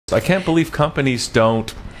I can't believe companies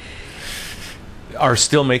are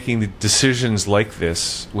still making the decisions like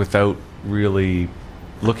this without really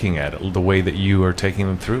looking at it the way that you are taking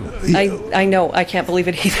them through. I know. I can't believe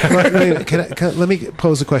it either. Let me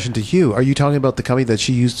pose a question to you. Are you talking about the company that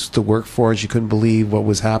she used to work for and she couldn't believe what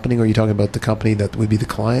was happening? Or are you talking about the company that would be the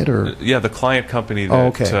client? Or yeah, the client company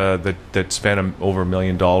that that spent over $1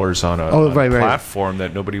 million on a platform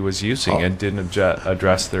that nobody was using and didn't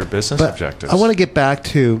address their business objectives. I want to get back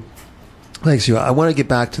to... Thanks, you. I want to get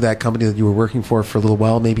back to that company that you were working for a little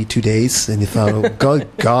while, maybe 2 days, and you thought, oh,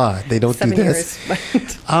 God, they don't do this. 7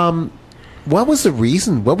 years. What was the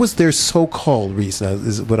reason? What was their so-called reason,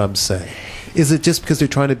 is what I'm saying? Is it just because they're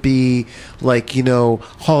trying to be like,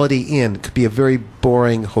 Holiday Inn? Could be a very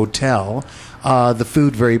boring hotel, the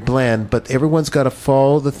food very bland, but everyone's got to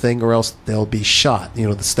follow the thing or else they'll be shot,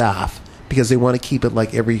 the staff, because they want to keep it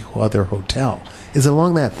like every other hotel. Is it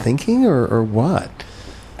along that thinking or what?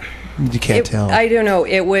 You can't tell. I don't know.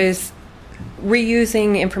 It was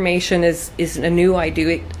reusing information is a new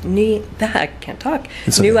idea. I can't talk.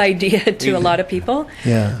 New idea to a lot of people.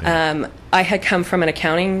 Yeah. I had come from an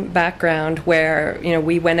accounting background where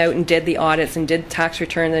we went out and did the audits and did tax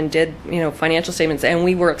returns and did financial statements, and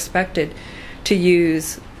we were expected to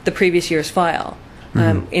use the previous year's file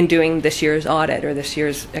in doing this year's audit or this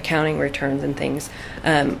year's accounting returns and things.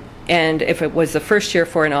 And if it was the first year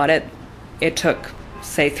for an audit, it took,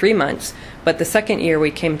 say, 3 months, but the second year we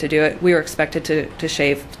came to do it, we were expected to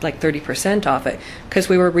shave like 30% off it because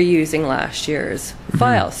we were reusing last year's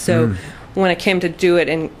files. So when I came to do it,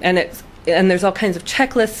 and there's all kinds of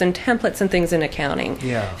checklists and templates and things in accounting.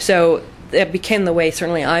 Yeah. So it became the way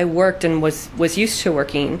certainly I worked and was used to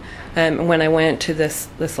working. When I went to this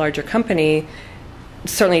larger company,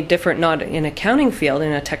 certainly different, not in accounting field,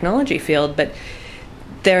 in a technology field, but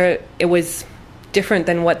there it was different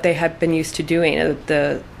than what they had been used to doing.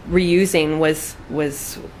 The reusing was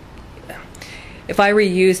if I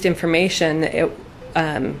reused information,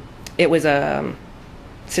 it was to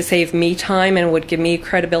save me time and would give me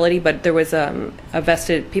credibility, but there was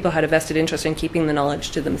people had a vested interest in keeping the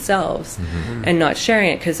knowledge to themselves and not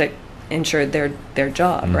sharing it because it ensured their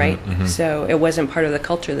job, right? So it wasn't part of the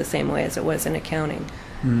culture the same way as it was in accounting.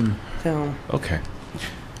 So okay.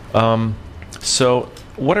 So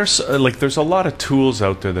what are there's a lot of tools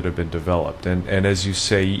out there that have been developed, and as you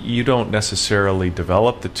say, you don't necessarily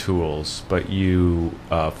develop the tools, but you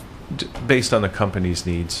based on the company's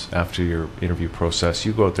needs after your interview process,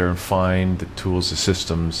 you go out there and find the tools, the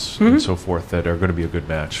systems and so forth that are going to be a good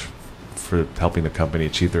match for helping the company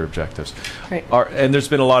achieve their objectives. Right. And there's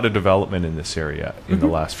been a lot of development in this area in the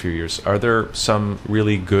last few years. Are there some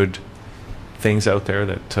really good things out there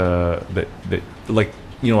that are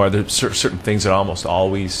there certain things that almost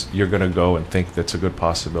always you're going to go and think that's a good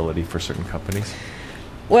possibility for certain companies?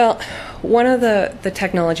 Well, one of the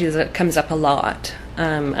technologies that comes up a lot,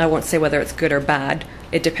 I won't say whether it's good or bad,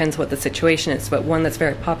 it depends what the situation is, but one that's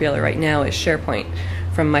very popular right now is SharePoint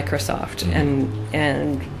from Microsoft.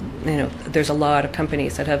 And there's a lot of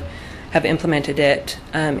companies that have implemented it.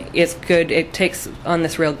 It's good. It takes on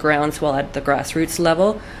this real groundswell at the grassroots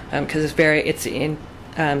level because it's in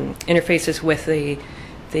interfaces with the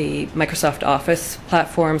Microsoft Office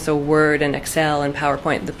platform, so Word and Excel and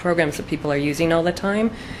PowerPoint, the programs that people are using all the time.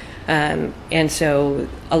 And so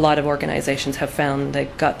a lot of organizations have found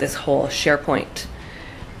they've got this whole SharePoint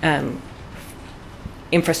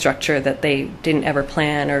infrastructure that they didn't ever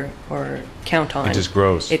plan or count on. It just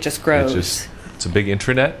grows. It just grows. It's a big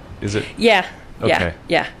intranet, is it? Yeah. Okay.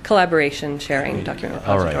 Yeah. Collaboration, sharing, document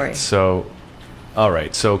repository. All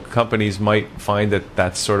right, so companies might find that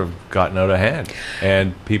that's sort of gotten out of hand,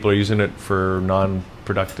 and people are using it for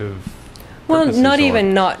non-productive purposes. Not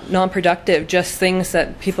even non-productive, just things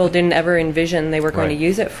that people didn't ever envision they were going to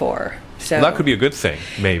use it for. So that could be a good thing,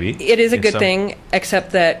 maybe. It is a good thing,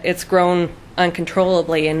 except that it's grown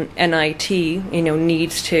uncontrollably, and IT,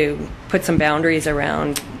 needs to put some boundaries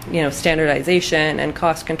around, standardization and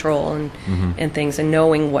cost control and things, and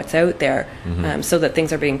knowing what's out there, so that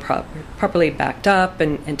things are being properly backed up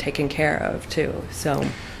and taken care of too. So,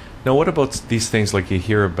 now, what about these things like you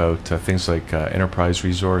hear about things like enterprise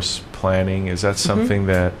resource planning? Is that something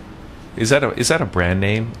that is that a brand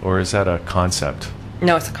name or is that a concept?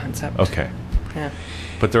 No, it's a concept. Okay. Yeah.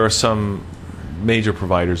 But there are some major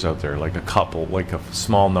providers out there, like a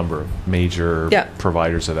small number of major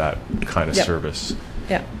providers of that kind of service.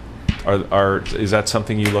 Yeah. Is that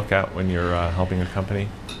something you look at when you're helping a company?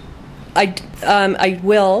 I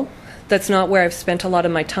will. That's not where I've spent a lot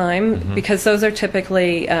of my time because those are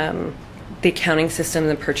typically the accounting systems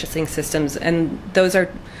and purchasing systems, and those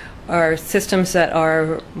are systems that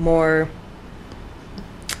are more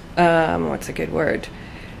what's a good word?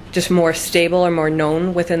 Just more stable or more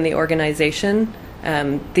known within the organization.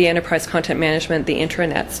 The enterprise content management, the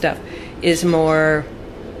intranet stuff, is more.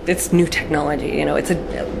 It's new technology. You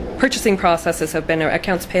know, purchasing processes have been,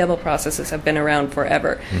 accounts payable processes have been around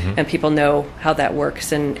forever, and people know how that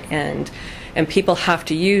works, and people have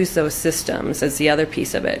to use those systems as the other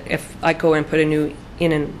piece of it. If I go and put in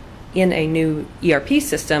a new ERP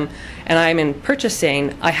system and I'm in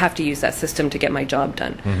purchasing, I have to use that system to get my job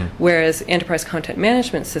done. Whereas enterprise content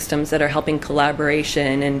management systems that are helping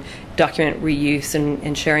collaboration and document reuse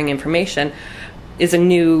and sharing information is a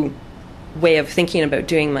new way of thinking about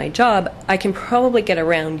doing my job. I can probably get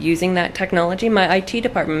around using that technology. My IT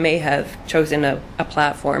department may have chosen a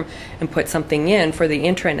platform and put something in for the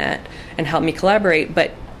intranet and help me collaborate,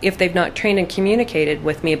 but if they've not trained and communicated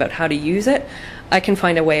with me about how to use it, I can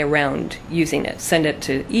find a way around using it. Send it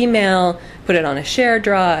to email, put it on a shared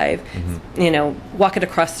drive, you know, walk it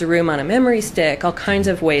across the room on a memory stick, all kinds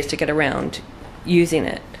of ways to get around using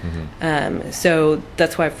it. So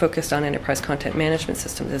that's why I've focused on enterprise content management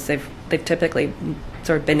systems, is they've typically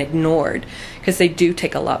sort of been ignored because they do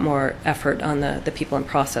take a lot more effort on the people and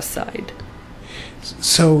process side.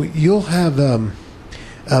 So you'll have,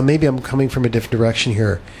 maybe I'm coming from a different direction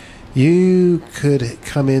here. You could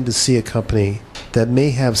come in to see a company that may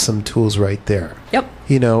have some tools right there. Yep.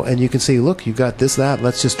 You know, and you can say, look, you got this, that,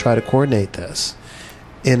 let's just try to coordinate this.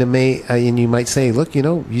 And it may, and you might say, look, you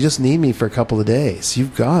know, you just need me for a couple of days.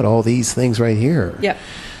 You've got all these things right here. Yeah.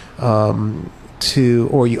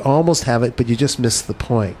 Or you almost have it, but you just missed the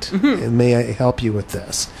point. And may I help you with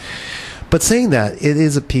this? But saying that, it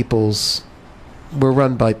is we're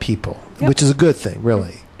run by people, which is a good thing,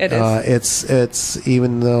 really. It is. It's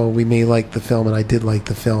even though we may like the film, and I did like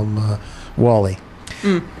the film WALL-E.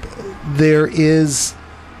 There is,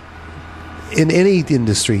 in any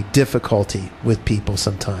industry, difficulty with people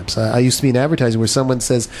sometimes. I used to be in advertising where someone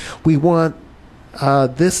says, we want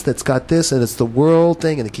this that's got this, and it's the world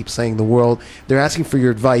thing, and they keep saying the world. They're asking for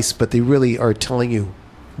your advice, but they really are telling you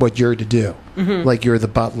what you're to do, like you're the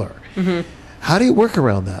butler. How do you work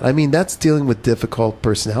around that? I mean, that's dealing with difficult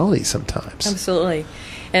personalities sometimes. Absolutely.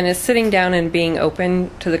 And it's sitting down and being open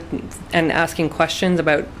to and asking questions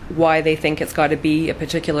about why they think it's got to be a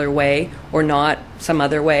particular way or not some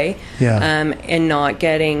other way. And not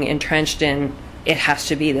getting entrenched in it has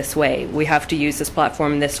to be this way. We have to use this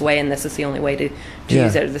platform this way, and this is the only way to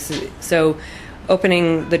use it. So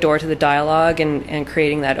opening the door to the dialogue and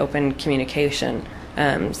creating that open communication.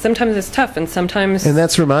 Sometimes it's tough, and sometimes... And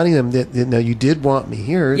that's reminding them that, you know, you did want me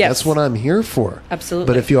here. Yes. That's what I'm here for. Absolutely.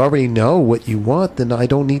 But if you already know what you want, then I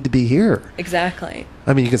don't need to be here. Exactly.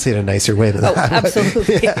 I mean, you can say it in a nicer way than that.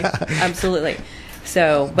 Absolutely. Absolutely.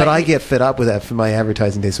 So, but I get fed up with that from my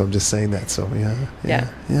advertising days, so I'm just saying that. So,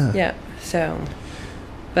 yeah. So,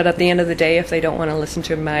 but at the end of the day, if they don't want to listen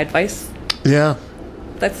to my advice,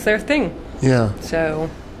 that's their thing. Yeah. So...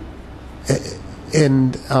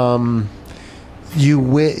 And... you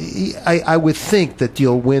win. I would think that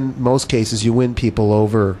you'll win. Most cases, you win people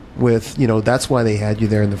over with. You know, that's why they had you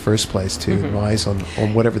there in the first place, to advise on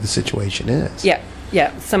whatever the situation is.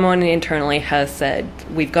 Yeah. Someone internally has said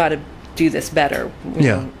we've got to do this better. You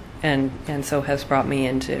know, and so has brought me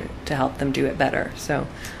in to help them do it better. So,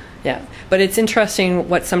 yeah. But it's interesting.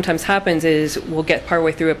 What sometimes happens is we'll get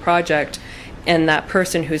partway through a project, and that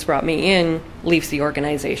person who's brought me in leaves the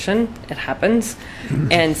organization. It happens,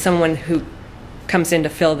 and someone who comes in to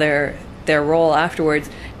fill their role afterwards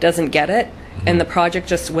doesn't get it, and the project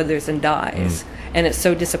just withers and dies. And it's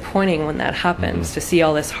so disappointing when that happens, to see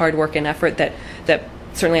all this hard work and effort that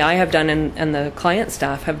certainly I have done and the client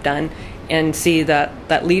staff have done, and see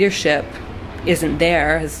that leadership isn't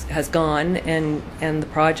there, has gone, and the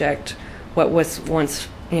project, what was once,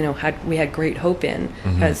 you know, we had great hope in,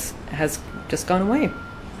 has just gone away.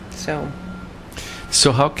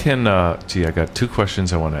 So how can I got two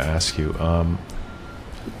questions I want to ask you.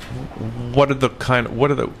 What are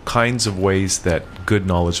the kinds of ways that good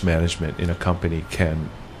knowledge management in a company can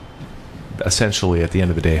essentially, at the end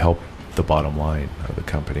of the day, help the bottom line of the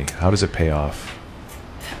company? How does it pay off?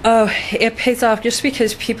 Oh, it pays off just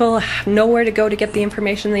because people know where to go to get the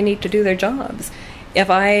information they need to do their jobs. If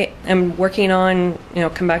I am working on, you know,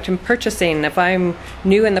 come back to purchasing, if I'm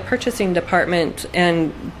new in the purchasing department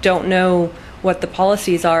and don't know what the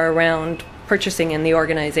policies are around purchasing in the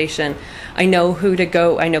organization, I know who to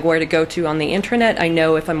go, I know where to go to on the intranet. I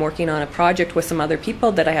know if I'm working on a project with some other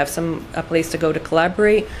people that I have a place to go to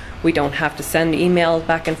collaborate. We don't have to send emails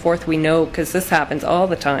back and forth. We know, because this happens all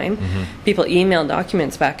the time. People email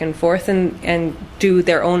documents back and forth and do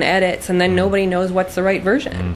their own edits, and then nobody knows what's the right version.